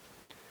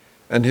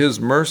 And his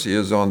mercy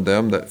is on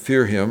them that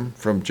fear him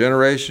from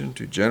generation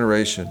to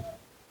generation.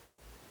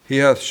 He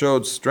hath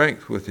showed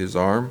strength with his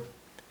arm.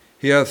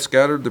 He hath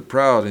scattered the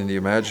proud in the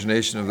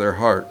imagination of their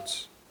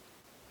hearts.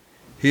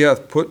 He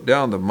hath put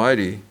down the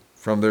mighty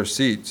from their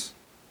seats,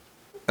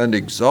 and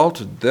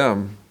exalted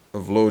them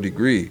of low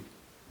degree.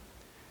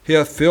 He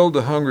hath filled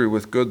the hungry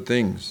with good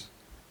things,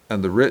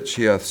 and the rich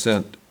he hath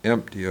sent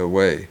empty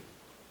away.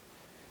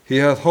 He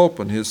hath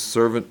holpen his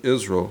servant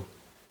Israel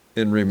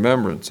in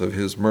remembrance of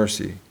his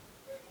mercy,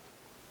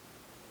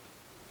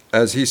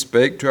 as he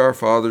spake to our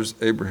fathers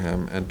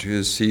Abraham and to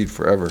his seed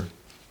forever.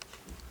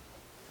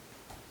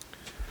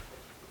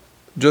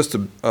 Just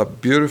a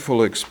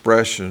beautiful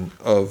expression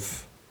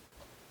of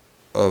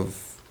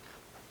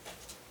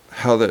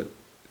how that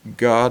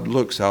God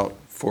looks out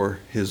for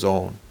his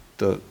own.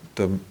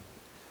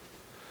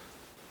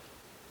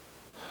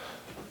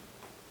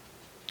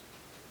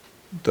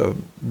 The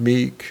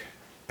meek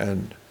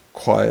and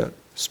quiet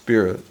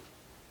spirit,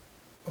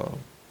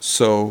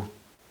 so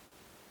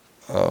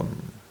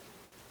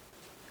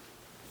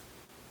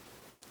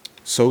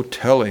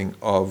telling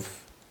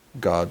of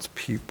God's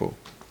people.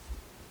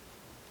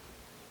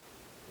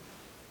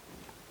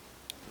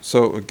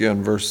 So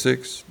again, verse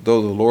 6,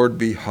 though the Lord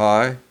be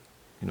high,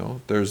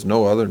 there's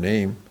no other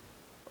name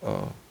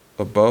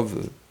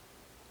above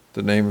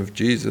the name of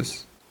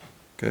Jesus.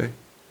 Okay?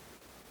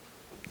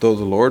 Though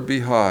the Lord be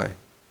high,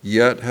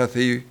 yet hath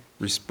he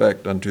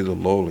respect unto the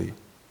lowly,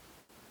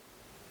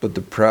 but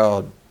the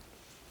proud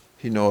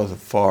he knoweth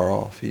afar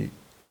off.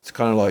 It's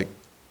kind of like,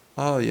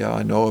 oh yeah,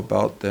 I know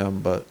about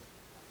them, but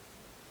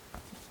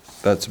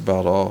that's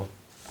about all.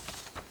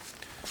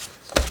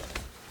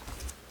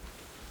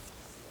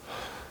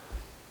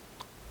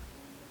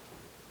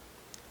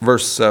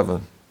 Verse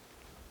 7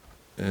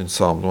 in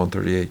Psalm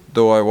 138,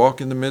 though I walk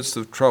in the midst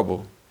of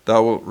trouble,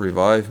 thou wilt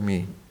revive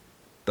me.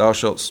 Thou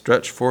shalt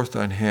stretch forth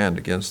thine hand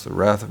against the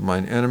wrath of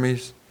mine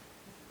enemies,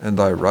 and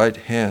thy right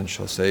hand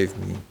shall save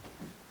me.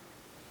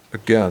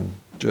 Again,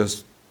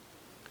 just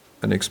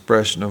an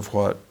expression of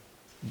what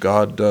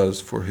God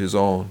does for his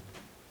own,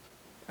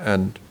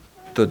 and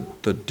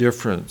the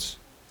difference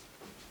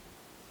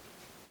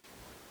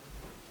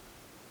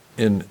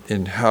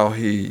in how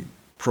he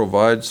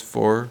provides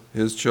for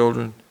his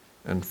children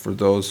and for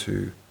those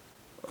who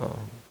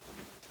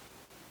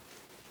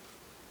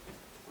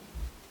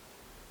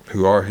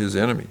are his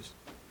enemies.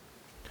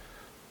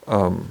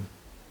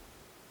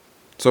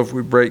 So if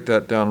we break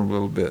that down a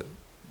little bit,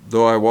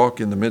 though I walk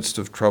in the midst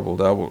of trouble,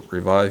 thou wilt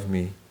revive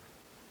me.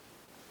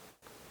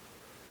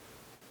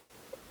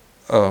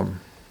 I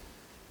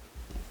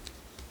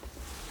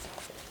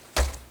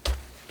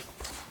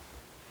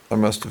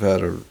must have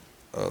had a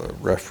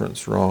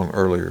reference wrong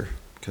earlier,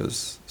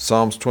 because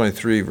Psalms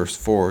 23, verse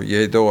 4,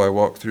 yea, though I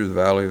walk through the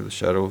valley of the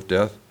shadow of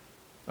death,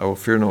 I will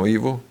fear no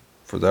evil,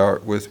 for thou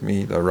art with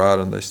me, thy rod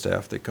and thy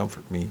staff, they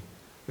comfort me.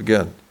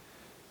 Again,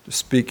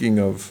 speaking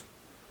of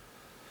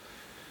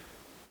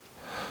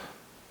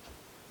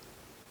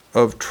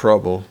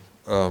trouble,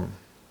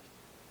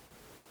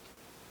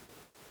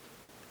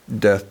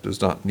 death does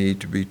not need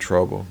to be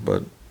trouble,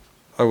 but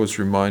I was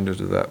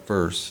reminded of that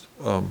verse.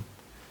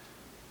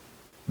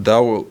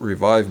 Thou wilt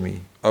revive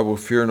me, I will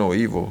fear no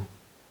evil,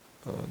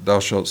 Thou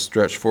shalt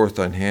stretch forth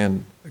thine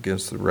hand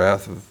against the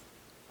wrath of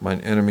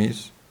mine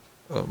enemies.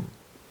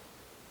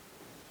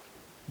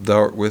 Thou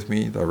art with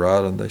me, thy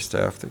rod and thy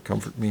staff, they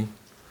comfort me.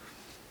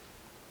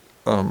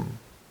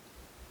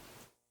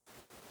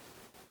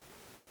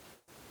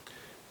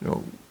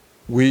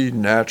 We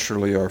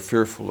naturally are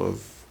fearful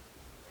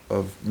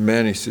of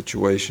many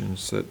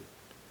situations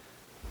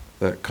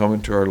that come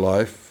into our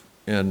life,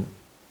 and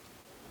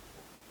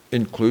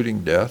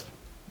including death.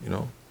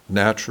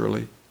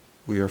 Naturally,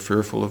 we are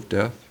fearful of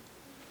death.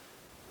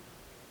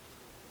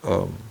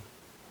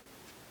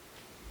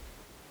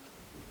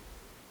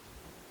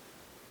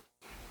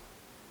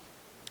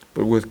 But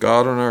with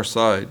God on our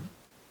side,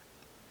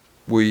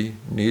 we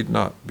need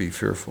not be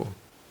fearful.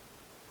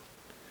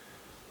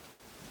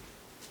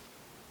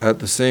 At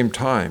the same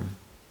time,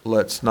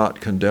 let's not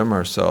condemn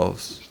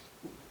ourselves,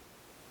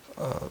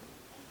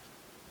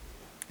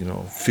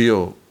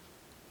 feel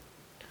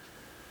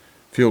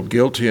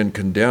guilty and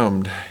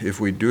condemned if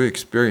we do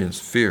experience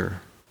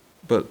fear,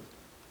 but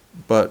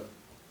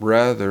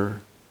rather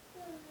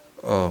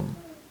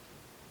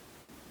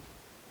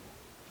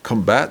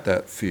combat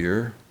that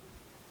fear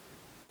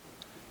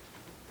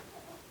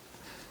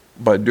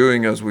by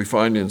doing as we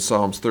find in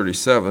Psalms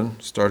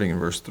 37, starting in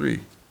verse 3.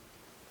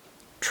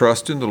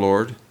 Trust in the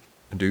Lord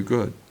and do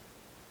good.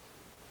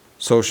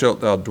 So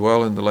shalt thou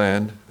dwell in the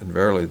land, and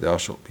verily thou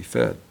shalt be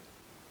fed.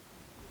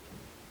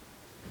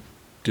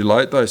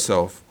 Delight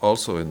thyself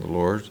also in the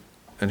Lord,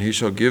 and he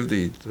shall give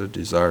thee the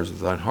desires of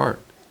thine heart.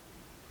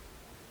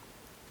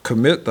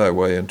 Commit thy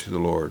way unto the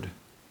Lord.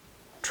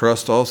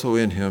 Trust also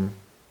in him,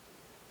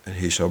 and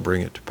he shall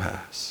bring it to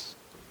pass.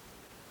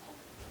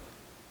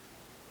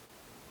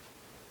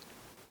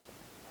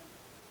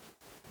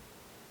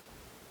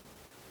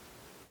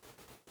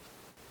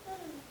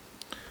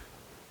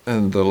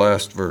 And the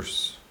last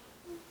verse.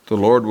 The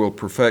Lord will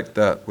perfect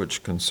that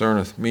which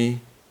concerneth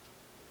me.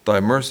 Thy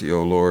mercy,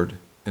 O Lord,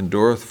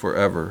 endureth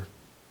forever.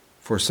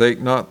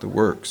 Forsake not the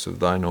works of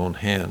thine own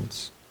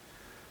hands.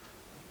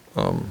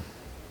 I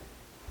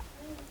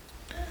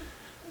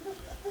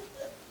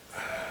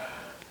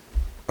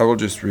will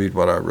just read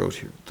what I wrote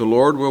here. The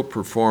Lord will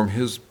perform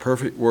his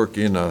perfect work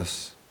in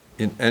us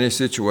in any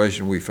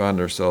situation we find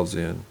ourselves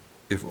in,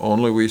 if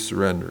only we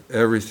surrender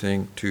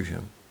everything to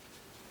him.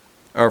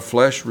 Our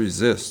flesh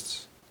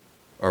resists,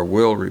 our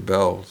will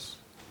rebels,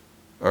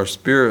 our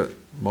spirit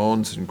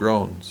moans and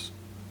groans,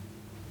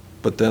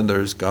 but then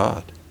there's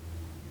God.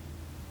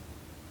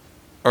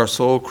 Our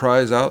soul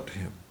cries out to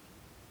him.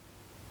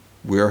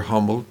 We are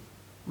humbled,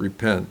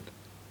 repent,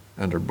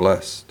 and are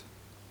blessed.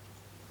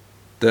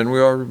 Then we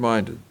are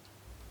reminded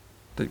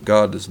that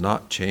God does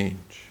not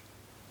change.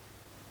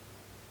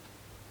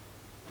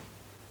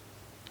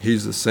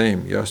 He's the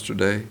same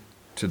yesterday,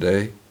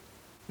 today,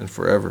 and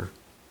forever.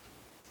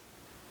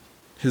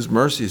 His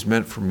mercy is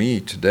meant for me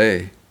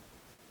today.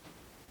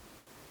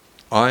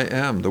 I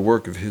am the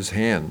work of his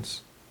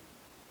hands.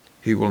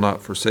 He will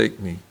not forsake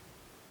me.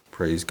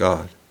 Praise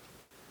God.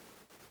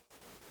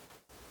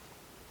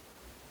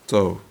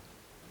 So,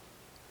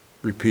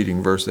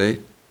 repeating verse 8,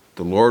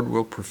 the Lord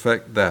will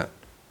perfect that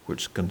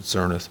which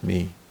concerneth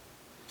me.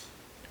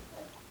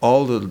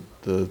 All the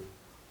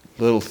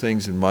little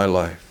things in my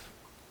life,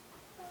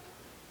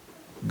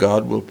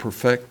 God will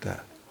perfect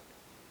that.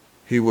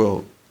 He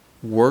will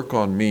work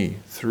on me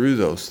through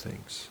those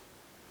things.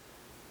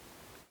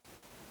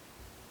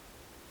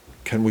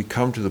 Can we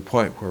come to the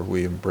point where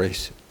we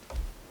embrace it?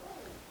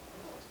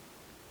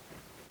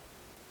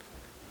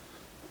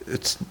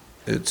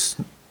 It's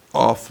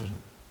often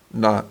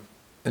not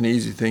an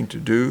easy thing to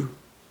do,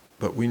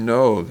 but we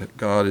know that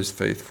God is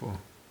faithful.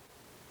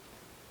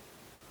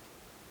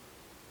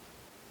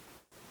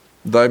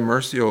 Thy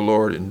mercy, O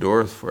Lord,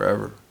 endureth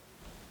forever.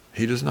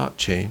 He does not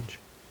change.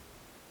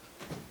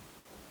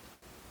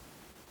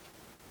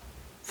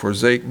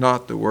 Forsake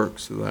not the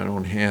works of thine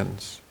own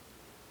hands,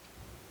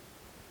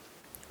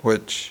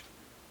 which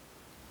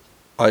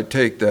I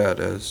take that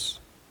as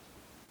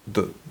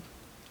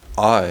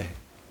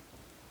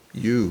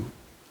you,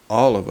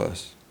 all of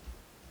us,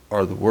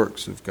 are the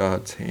works of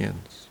God's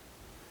hands.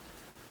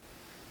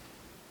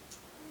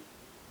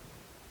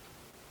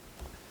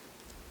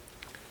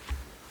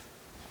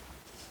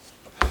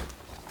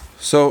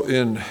 So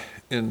in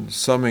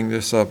summing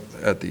this up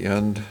at the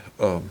end,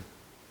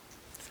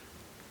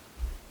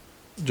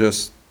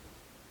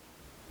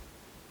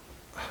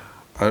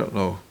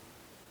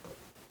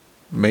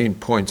 main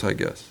points, I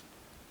guess.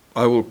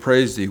 I will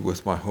praise thee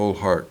with my whole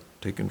heart,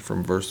 taken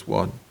from verse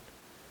 1.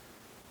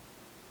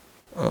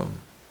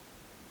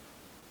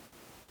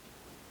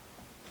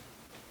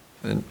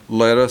 And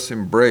let us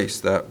embrace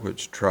that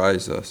which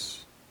tries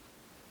us.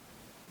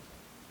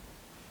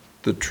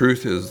 The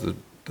truth is that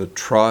the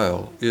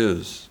trial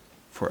is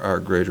for our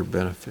greater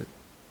benefit.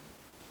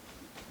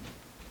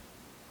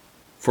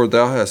 For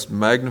thou hast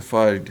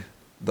magnified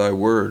thy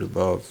word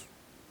above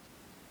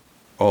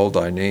all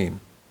thy name.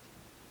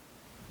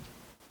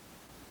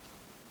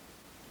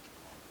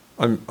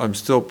 I'm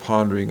still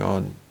pondering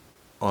on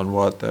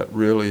what that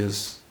really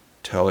is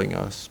telling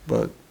us,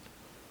 but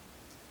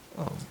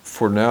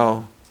For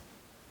now,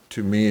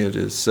 to me, it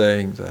is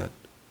saying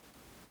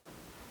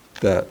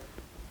that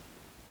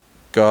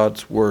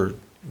God's Word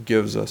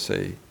gives us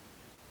a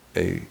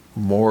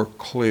more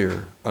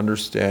clear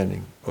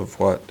understanding of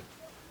what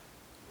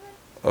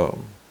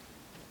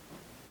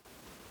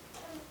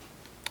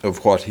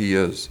He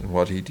is and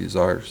what He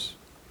desires.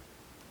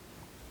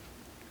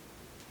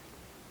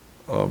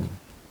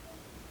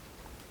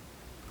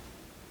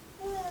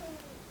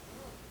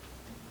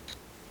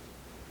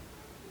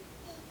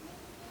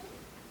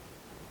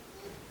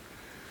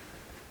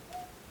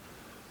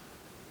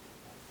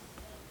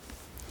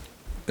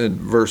 In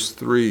verse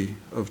 3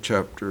 of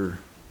chapter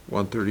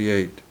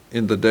 138,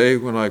 in the day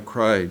when I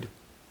cried,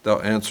 thou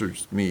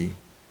answeredst me,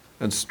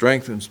 and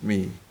strengthenedst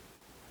me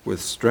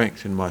with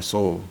strength in my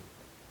soul.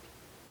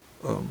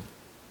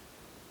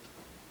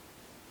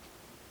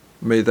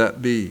 May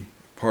that be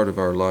part of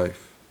our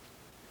life.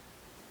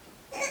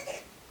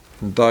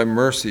 And thy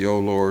mercy, O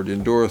Lord,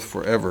 endureth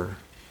forever.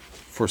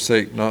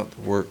 Forsake not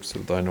the works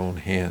of thine own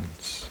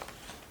hands.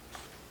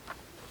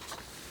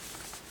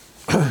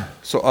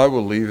 So I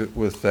will leave it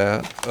with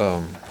that.